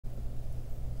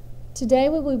Today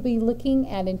we will be looking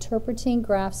at interpreting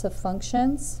graphs of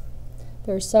functions.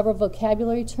 There are several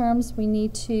vocabulary terms we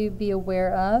need to be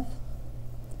aware of.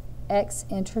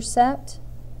 X-intercept,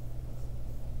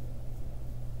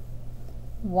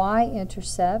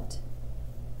 y-intercept,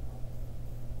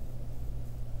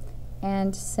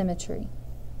 and symmetry.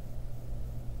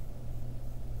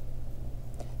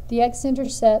 The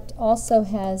x-intercept also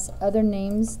has other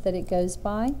names that it goes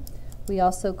by. We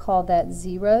also call that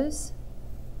zeros.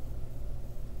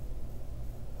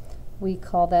 We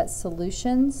call that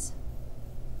solutions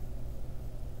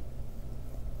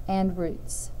and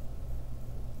roots.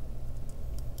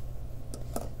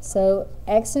 So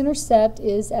x-intercept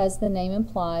is, as the name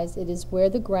implies, it is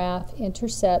where the graph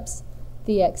intercepts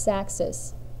the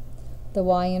x-axis. The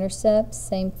y-intercept,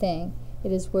 same thing.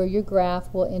 It is where your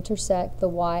graph will intersect the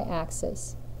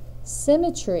y-axis.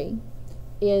 Symmetry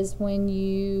is when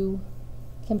you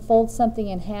can fold something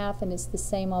in half and it's the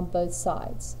same on both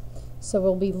sides. So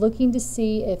we'll be looking to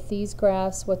see if these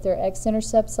graphs, what their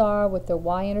x-intercepts are, what their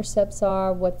y-intercepts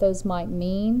are, what those might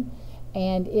mean,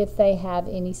 and if they have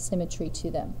any symmetry to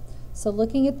them. So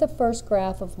looking at the first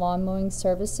graph of lawn mowing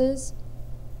services,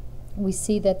 we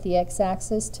see that the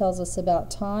x-axis tells us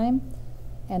about time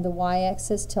and the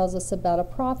y-axis tells us about a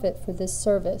profit for this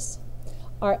service.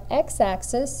 Our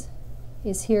x-axis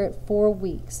is here at 4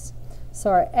 weeks. So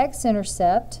our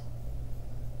x-intercept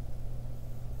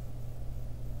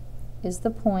is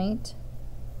the point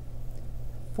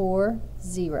 4,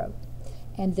 0.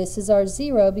 And this is our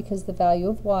 0 because the value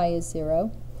of y is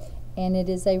 0, and it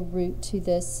is a root to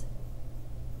this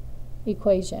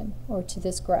equation or to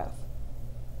this graph.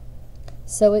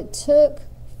 So it took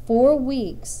 4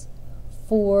 weeks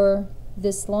for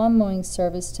this lawn mowing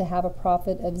service to have a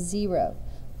profit of 0.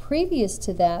 Previous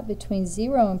to that, between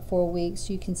 0 and 4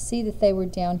 weeks, you can see that they were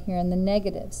down here in the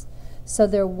negatives. So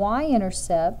their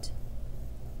y-intercept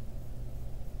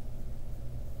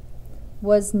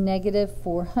was negative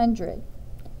 400.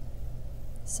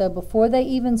 So before they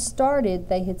even started,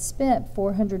 they had spent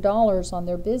 $400 on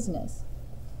their business.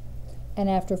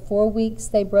 And after 4 weeks,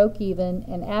 they broke even,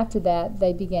 and after that,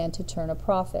 they began to turn a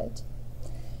profit.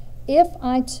 If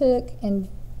I took and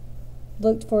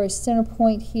looked for a center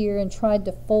point here and tried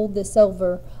to fold this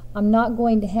over, I'm not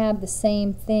going to have the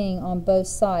same thing on both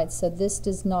sides, so this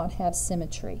does not have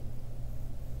symmetry.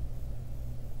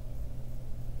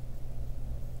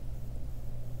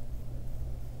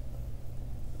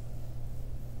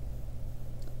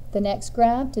 The next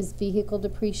graph is vehicle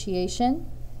depreciation.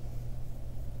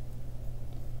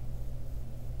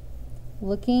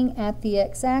 Looking at the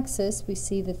x-axis, we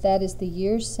see that that is the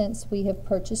years since we have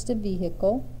purchased a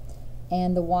vehicle,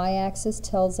 and the y-axis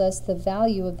tells us the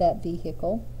value of that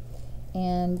vehicle.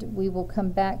 And we will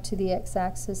come back to the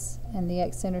x-axis and the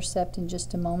x-intercept in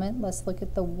just a moment. Let's look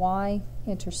at the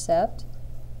y-intercept.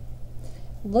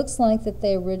 Looks like that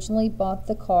they originally bought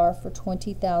the car for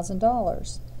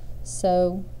 $20,000.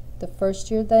 So the first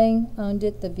year they owned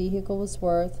it, the vehicle was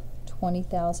worth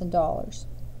 $20,000.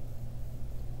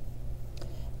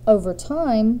 Over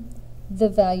time, the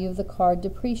value of the car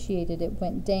depreciated. It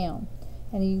went down.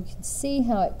 And you can see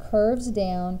how it curves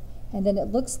down, and then it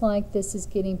looks like this is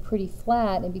getting pretty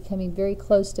flat and becoming very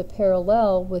close to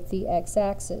parallel with the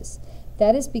x-axis.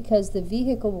 That is because the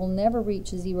vehicle will never reach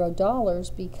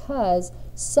 $0 because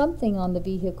something on the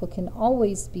vehicle can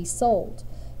always be sold.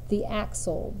 The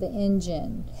axle, the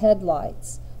engine,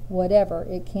 headlights, whatever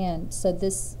it can. So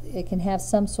it can have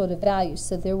some sort of value.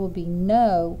 So there will be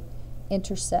no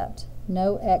intercept,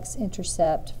 no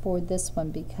x-intercept for this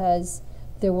one because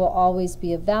there will always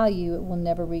be a value. It will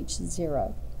never reach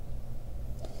 0.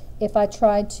 If I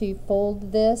tried to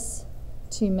fold this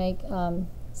to make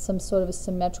some sort of a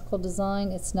symmetrical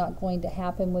design, it's not going to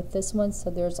happen with this one, so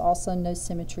there's also no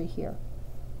symmetry here.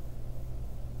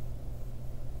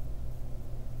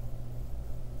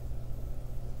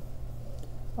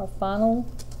 Our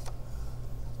final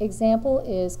example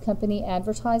is company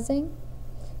advertising.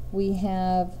 We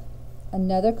have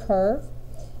another curve,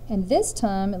 and this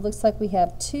time it looks like we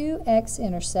have 2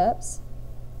 x-intercepts,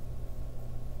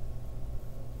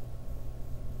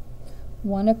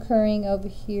 one occurring over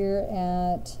here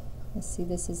at, let's see,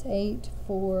 this is 8,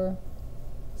 4,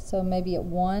 so maybe at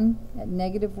 1, at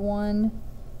negative 1,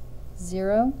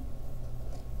 0,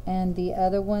 and the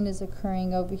other one is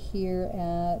occurring over here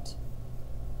at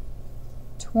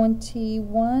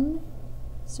 21,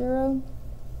 0.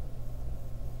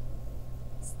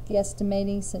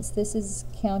 Estimating, since this is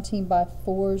counting by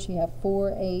 4s, you have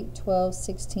 4, 8, 12,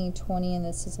 16, 20, and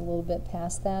this is a little bit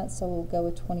past that, so we'll go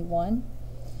with 21.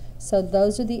 So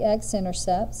those are the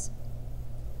x-intercepts.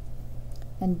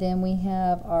 And then we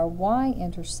have our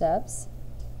y-intercepts,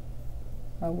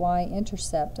 or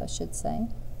y-intercept I should say,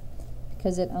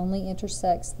 because it only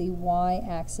intersects the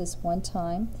y-axis one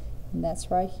time, and that's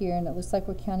right here, and it looks like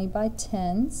we're counting by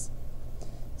tens.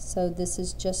 So this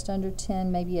is just under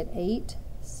 10, maybe at 8.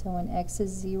 So when x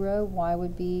is 0, y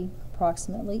would be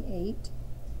approximately 8.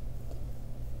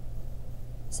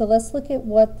 So let's look at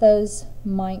what those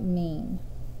might mean.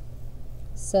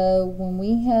 So when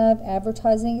we have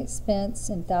advertising expense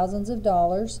in thousands of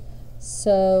dollars,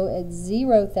 so at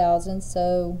 0,000,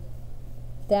 so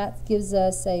that gives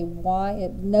us a y,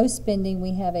 at no spending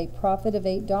we have a profit of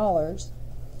 $8,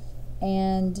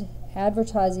 and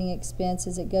advertising expense,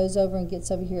 as it goes over and gets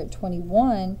over here at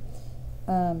 $21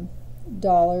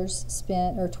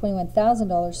 spent, or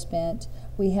 $21,000 spent,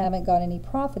 we haven't got any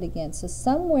profit again. So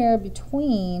somewhere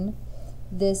between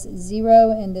this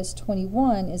 0 and this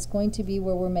 21 is going to be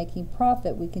where we're making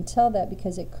profit. We can tell that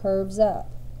because it curves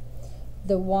up.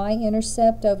 The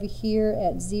y-intercept over here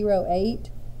at 0.8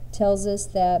 tells us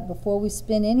that before we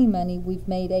spend any money, we've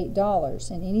made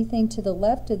 $8, and anything to the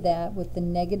left of that with the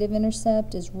negative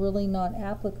intercept is really not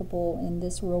applicable in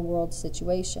this real world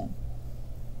situation.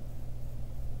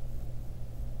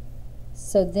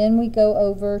 So then we go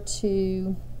over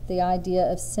to the idea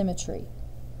of symmetry.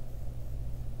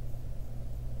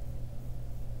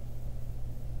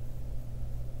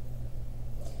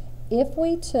 If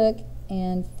we took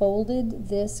and folded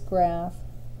this graph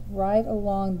right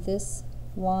along this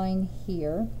line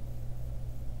here,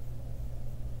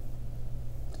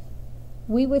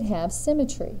 we would have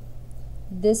symmetry.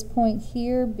 This point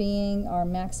here being our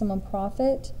maximum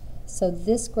profit, so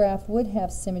this graph would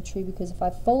have symmetry because if I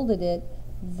folded it,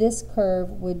 this curve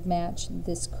would match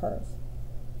this curve.